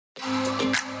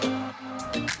The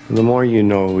more you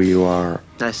know who you are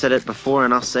I said it before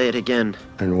and I'll say it again.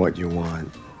 and what you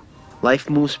want, Life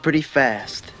moves pretty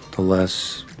fast. the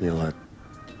less you let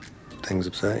things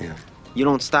upset you. You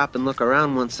don't stop and look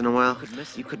around once in a while.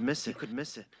 You could miss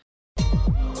it.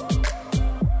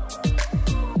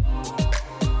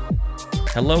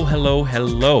 Hello, hello,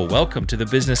 hello. Welcome to the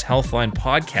Business Healthline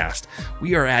podcast.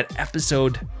 We are at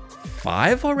episode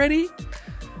 5 already.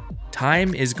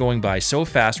 Time is going by so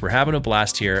fast. We're having a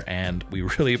blast here, and we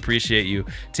really appreciate you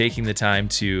taking the time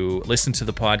to listen to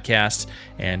the podcast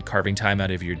and carving time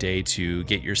out of your day to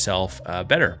get yourself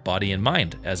better body and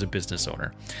mind as a business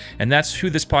owner. And that's who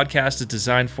this podcast is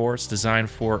designed for. It's designed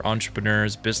for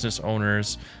entrepreneurs, business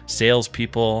owners,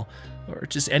 salespeople, or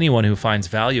just anyone who finds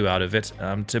value out of it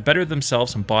to better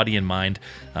themselves in body and mind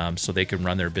so they can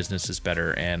run their businesses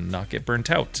better and not get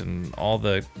burnt out and all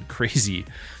the crazy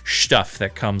stuff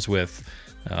that comes with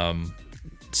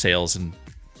sales and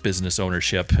business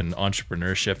ownership and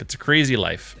entrepreneurship. It's a crazy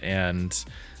life, and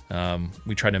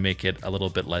we try to make it a little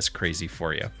bit less crazy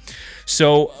for you.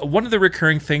 So one of the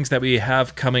recurring things that we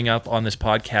have coming up on this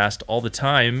podcast all the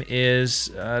time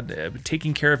is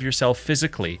taking care of yourself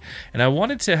physically. And I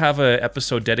wanted to have an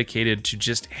episode dedicated to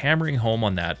just hammering home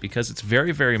on that because it's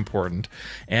very, very important.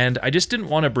 And I just didn't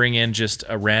want to bring in just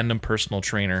a random personal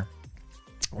trainer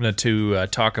to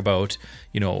talk about,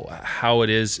 how it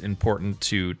is important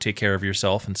to take care of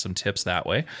yourself and some tips that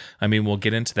way. I mean, we'll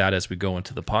get into that as we go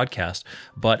into the podcast,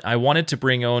 but I wanted to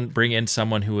bring in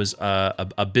someone who is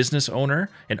a business owner,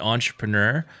 an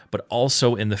entrepreneur, but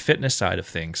also in the fitness side of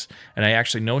things. And I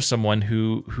actually know someone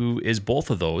who is both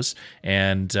of those,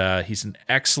 and he's an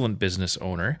excellent business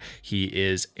owner. He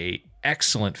is a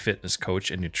excellent fitness coach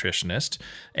and nutritionist,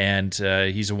 and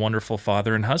he's a wonderful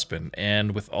father and husband.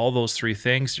 And with all those three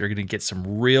things, you're going to get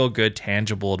some real good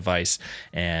tangible advice,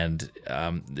 and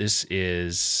this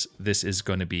is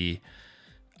going to be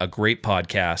a great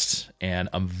podcast. And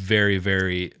I'm very,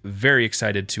 very, very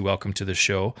excited to welcome to the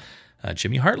show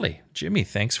Jimmy Hartley. Jimmy,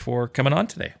 thanks for coming on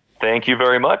today. Thank you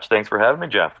very much. Thanks for having me,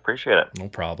 Jeff. Appreciate it. No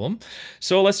problem.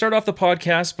 So let's start off the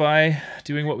podcast by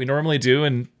doing what we normally do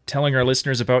and telling our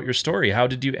listeners about your story. How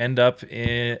did you end up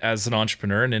as an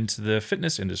entrepreneur and into the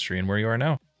fitness industry and where you are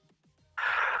now?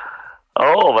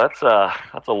 Oh, that's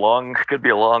a long, could be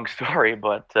a long story,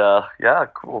 but yeah,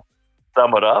 cool.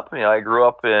 Sum it up. I grew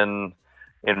up in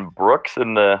Brooks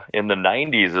in the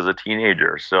 90s as a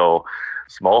teenager. So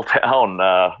small town,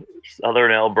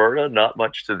 southern Alberta, not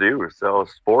much to do. So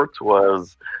sports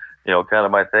was, kind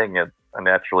of my thing. I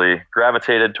naturally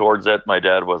gravitated towards it. My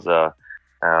dad was a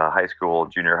high school,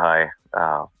 junior high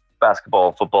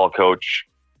basketball, football coach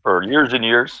for years and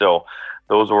years. So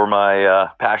those were my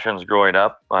passions growing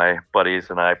up. My buddies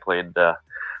and I played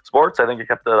sports. I think it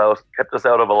kept us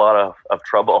out of a lot of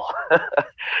trouble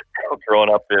growing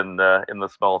up in the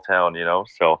small town,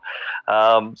 So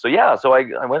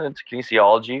I went into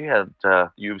kinesiology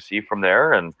at U of C from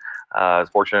there, and I was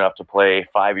fortunate enough to play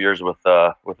 5 years with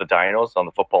the Dinos on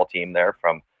the football team there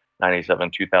from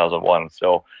 97 2001.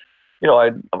 So,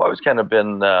 I've always kind of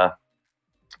been,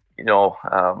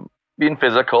 being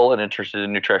physical and interested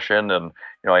in nutrition, and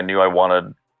I knew I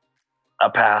wanted a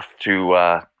path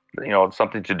to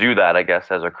something to do that, I guess,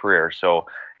 as a career. So,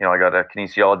 I got a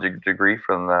kinesiology degree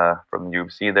from the U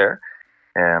of C there,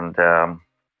 and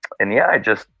yeah,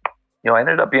 I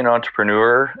ended up being an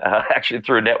entrepreneur actually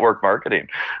through network marketing.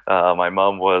 My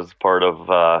mom was part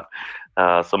of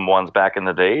some ones back in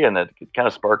the day, and it kind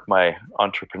of sparked my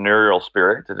entrepreneurial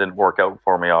spirit. It didn't work out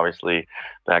for me, obviously,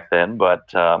 back then, but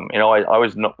I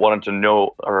always wanted to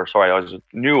know, I always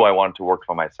knew I wanted to work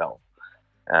for myself.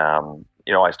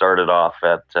 I started off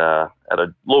at a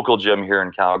local gym here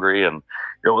in Calgary, and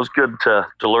it was good to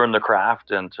learn the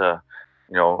craft and to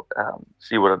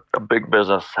see what a big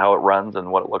business, how it runs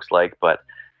and what it looks like. But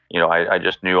I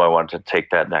just knew I wanted to take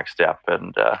that next step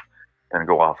and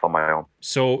go off on my own.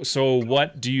 So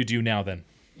what do you do now then?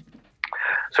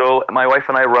 So my wife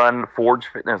and I run Forge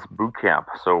Fitness Bootcamp.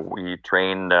 So we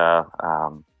train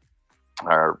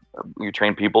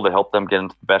people to help them get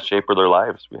into the best shape of their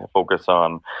lives. We focus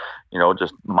on,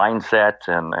 just mindset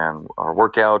and our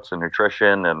workouts and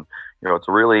nutrition, and it's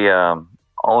a really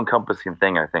all-encompassing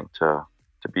thing, I think, to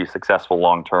be successful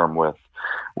long-term with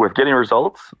getting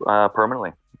results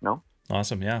permanently.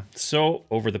 Awesome. Yeah. So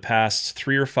over the past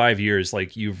 3 or 5 years,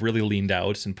 you've really leaned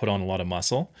out and put on a lot of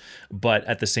muscle, but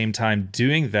at the same time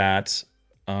doing that,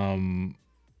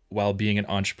 while being an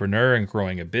entrepreneur and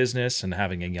growing a business and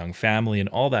having a young family and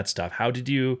all that stuff, how did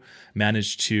you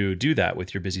manage to do that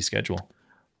with your busy schedule?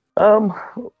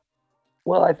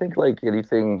 Well, I think like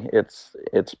anything, it's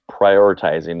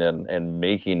prioritizing and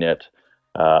making it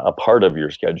a part of your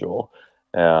schedule.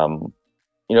 Um,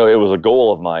 it was a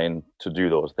goal of mine to do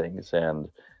those things, and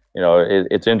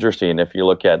it's interesting if you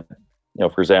look at,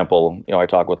 for example, I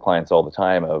talk with clients all the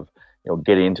time of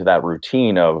getting into that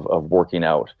routine of working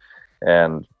out,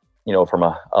 and from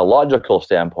a logical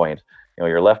standpoint,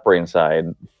 your left brain side,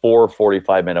 4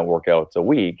 45-minute workouts a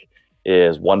week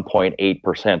is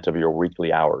 1.8% of your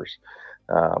weekly hours.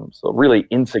 So really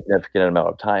insignificant amount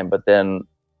of time, but then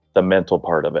the mental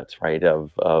part of it, right?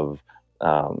 It's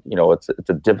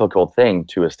a difficult thing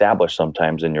to establish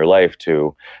sometimes in your life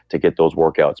to get those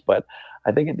workouts. But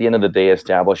I think at the end of the day,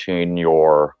 establishing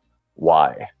your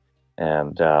why,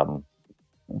 and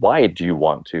why do you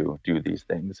want to do these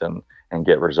things and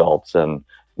get results, and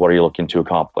what are you looking to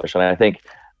accomplish? And I think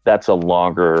that's a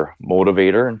longer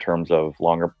motivator in terms of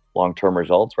long-term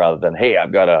results, rather than, hey,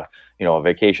 I've got a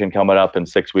vacation coming up in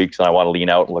 6 weeks and I want to lean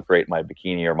out and look great in my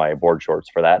bikini or my board shorts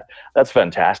for that. That's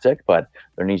fantastic, but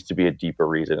there needs to be a deeper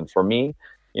reason. And for me,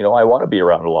 I want to be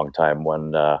around a long time.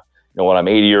 When when I'm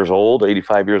 80 years old,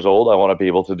 85 years old, I want to be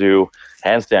able to do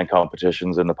handstand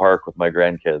competitions in the park with my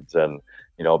grandkids, and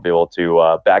be able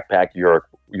to backpack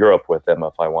Europe with them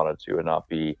if I wanted to, and not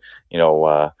be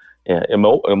immobile.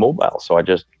 So I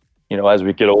just, as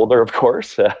we get older, of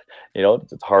course,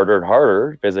 it's harder and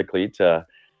harder physically to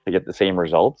get the same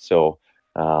results. So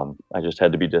I just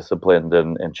had to be disciplined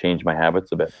and change my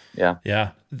habits a bit. Yeah.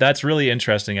 Yeah. That's really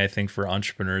interesting, I think, for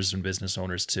entrepreneurs and business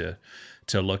owners to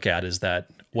look at, is that,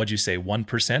 what'd you say,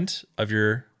 1% of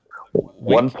your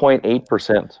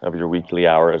 1.8% of your weekly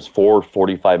hour is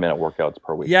 45-minute workouts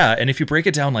per week. Yeah. And if you break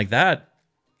it down like that,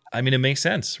 I mean, it makes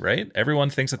sense, right? Everyone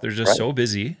thinks that they're just so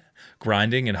busy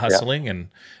grinding and hustling and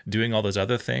doing all those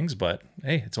other things, but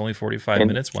hey, it's only 45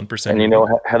 minutes, 1%. And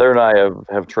Heather and I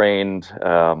have trained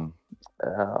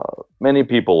many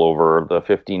people over the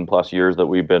 15 plus years that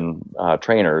we've been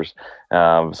trainers,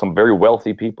 some very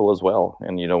wealthy people as well.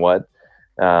 And you know what?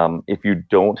 If you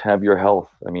don't have your health,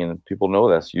 I mean, people know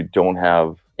this, you don't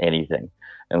have anything.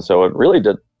 And so it really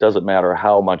doesn't matter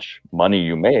how much money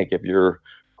you make if you're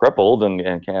crippled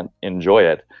and can't enjoy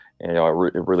it.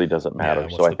 It really doesn't matter.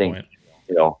 So I think,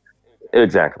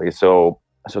 exactly. So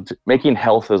making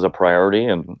health as a priority,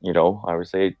 and I would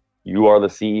say you are the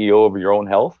CEO of your own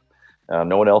health.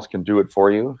 No one else can do it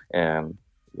for you, and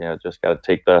just got to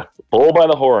take the bull by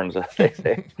the horns, as they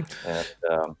say. And,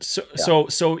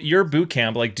 so your boot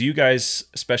camp, like, do you guys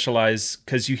specialize?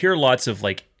 Because you hear lots of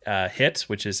like HIIT,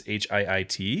 which is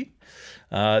HIIT,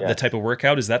 the type of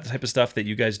workout. Is that the type of stuff that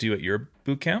you guys do at your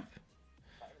boot camp?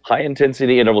 High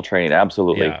intensity interval training,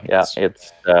 absolutely. Yeah,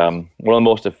 it's one of the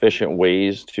most efficient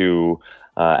ways to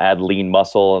add lean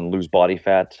muscle and lose body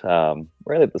fat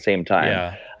right at the same time.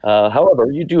 Yeah.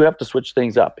 However, you do have to switch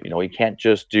things up. You can't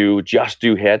just do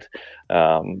HIIT.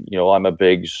 I'm a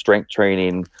big strength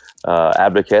training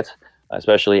advocate,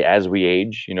 especially as we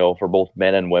age. For both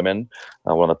men and women,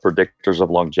 one of the predictors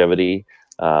of longevity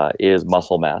is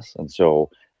muscle mass, and so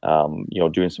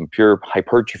doing some pure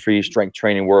hypertrophy strength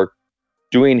training work,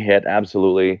 doing HIIT,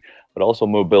 absolutely, but also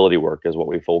mobility work is what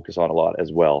we focus on a lot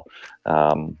as well.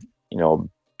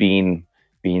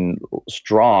 Being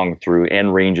strong through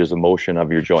end ranges of motion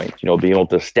of your joint, being able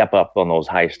to step up on those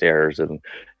high stairs and,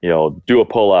 do a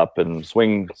pull up and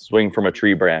swing from a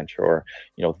tree branch, or,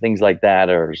 things like that.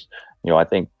 Or, I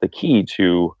think the key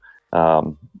to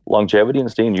longevity and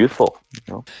staying youthful.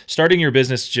 Starting your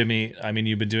business, Jimmy, I mean,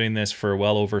 you've been doing this for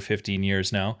well over 15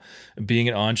 years now. Being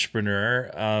an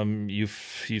entrepreneur,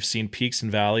 you've seen peaks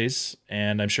and valleys,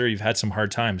 and I'm sure you've had some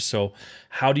hard times. So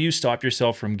how do you stop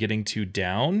yourself from getting too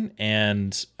down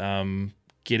and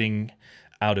getting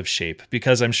out of shape?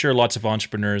 Because I'm sure lots of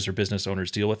entrepreneurs or business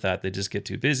owners deal with that. They just get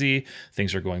too busy,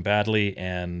 things are going badly,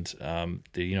 and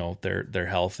their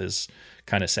health is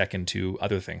kind of second to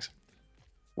other things.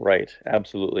 Right.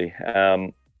 Absolutely.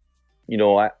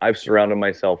 I've surrounded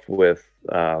myself with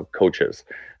coaches.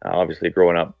 Obviously,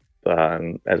 growing up,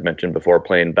 as mentioned before,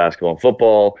 playing basketball and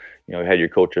football, you had your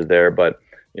coaches there. But,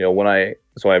 I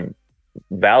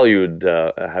valued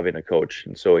having a coach.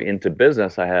 And so into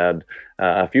business, I had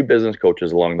a few business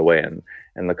coaches along the way.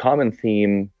 And the common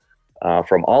theme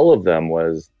from all of them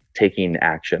was taking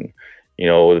action.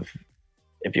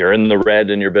 If you're in the red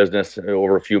in your business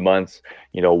over a few months,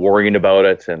 worrying about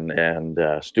it and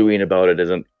stewing about it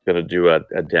isn't going to do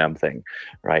a damn thing,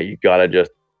 right? You got to just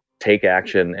take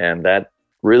action, and that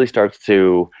really starts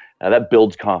to that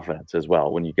builds confidence as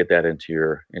well when you get that into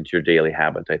your daily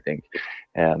habit, I think.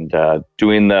 And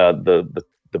doing the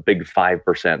the big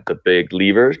 5%, the big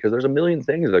levers, because there's a million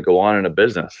things that go on in a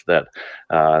business that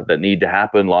need to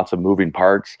happen, lots of moving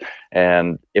parts.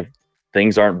 And if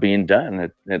things aren't being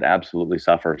done, it absolutely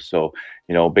suffers. So,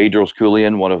 Bedros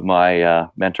Keuilian, one of my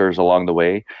mentors along the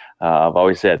way, I've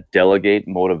always said, delegate,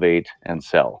 motivate, and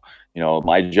sell.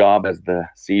 My job as the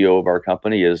CEO of our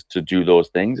company is to do those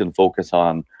things and focus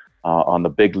on the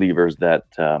big levers that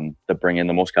bring in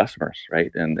the most customers,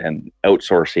 right? And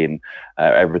outsourcing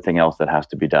everything else that has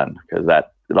to be done, because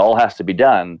it all has to be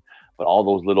done, but all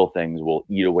those little things will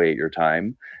eat away at your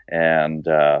time and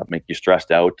make you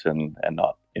stressed out and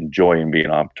not enjoying being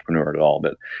an entrepreneur at all.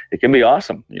 But it can be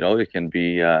awesome. It can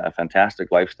be a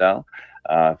fantastic lifestyle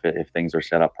if things are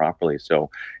set up properly. So,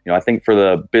 I think for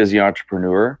the busy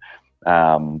entrepreneur,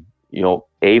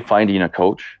 A, finding a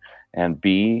coach, and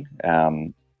B,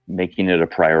 making it a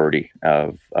priority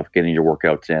of getting your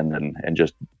workouts in and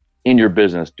just in your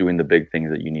business doing the big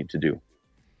things that you need to do.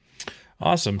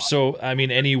 Awesome. So,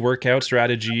 any workout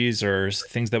strategies or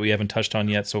things that we haven't touched on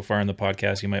yet so far in the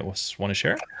podcast you might want to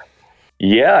share?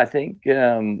 Yeah, I think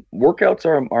workouts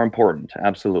are important,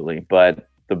 absolutely. But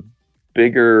the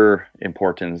bigger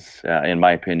importance, in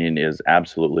my opinion, is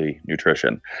absolutely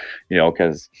nutrition.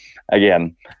 Because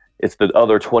again, it's the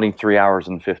other 23 hours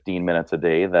and 15 minutes a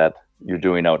day that you're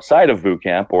doing outside of boot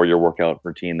camp or your workout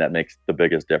routine that makes the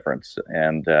biggest difference.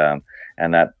 And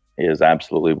that is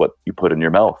absolutely what you put in your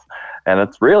mouth. And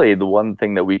it's really the one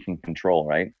thing that we can control,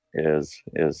 right? Is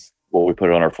what we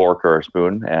put on our fork or our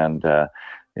spoon. And,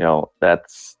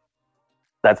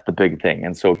 that's the big thing.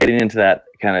 And so getting into that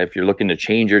kind of, if you're looking to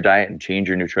change your diet and change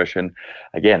your nutrition,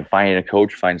 again, finding a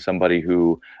coach, find somebody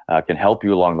who can help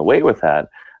you along the way with that.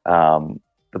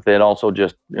 But then also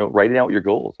just, writing out your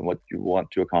goals and what you want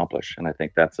to accomplish. And I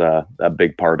think that's a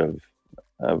big part of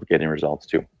getting results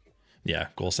too. Yeah.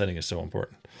 Goal setting is so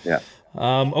important. Yeah.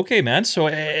 Okay, man. So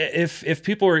if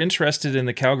people are interested in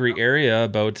the Calgary area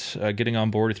about getting on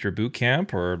board with your boot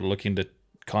camp or looking to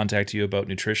contact you about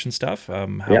nutrition stuff,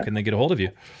 how can they get a hold of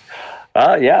you?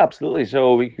 Yeah, absolutely.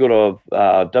 So we can go to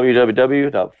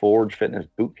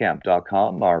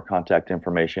www.forgefitnessbootcamp.com. Our contact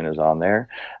information is on there.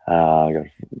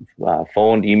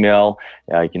 Phone, email.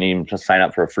 You can even just sign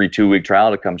up for a free 2-week trial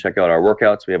to come check out our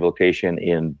workouts. We have a location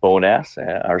in Damn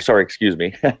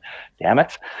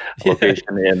it.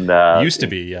 Location in used to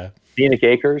be, yeah. Scenic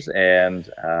Acres and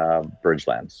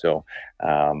Bridgeland. So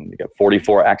you got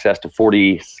 44 access to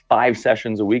 45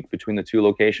 sessions a week between the two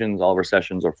locations. All of our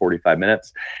sessions are 45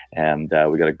 minutes, and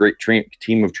we got a great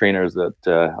team of trainers that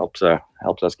helps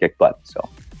us kick butt. So.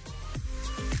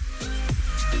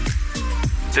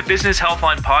 The Business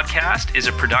Healthline podcast is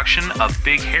a production of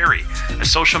Big Harry, a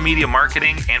social media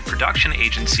marketing and production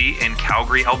agency in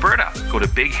Calgary, Alberta. Go to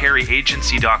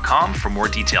bigharryagency.com for more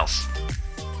details.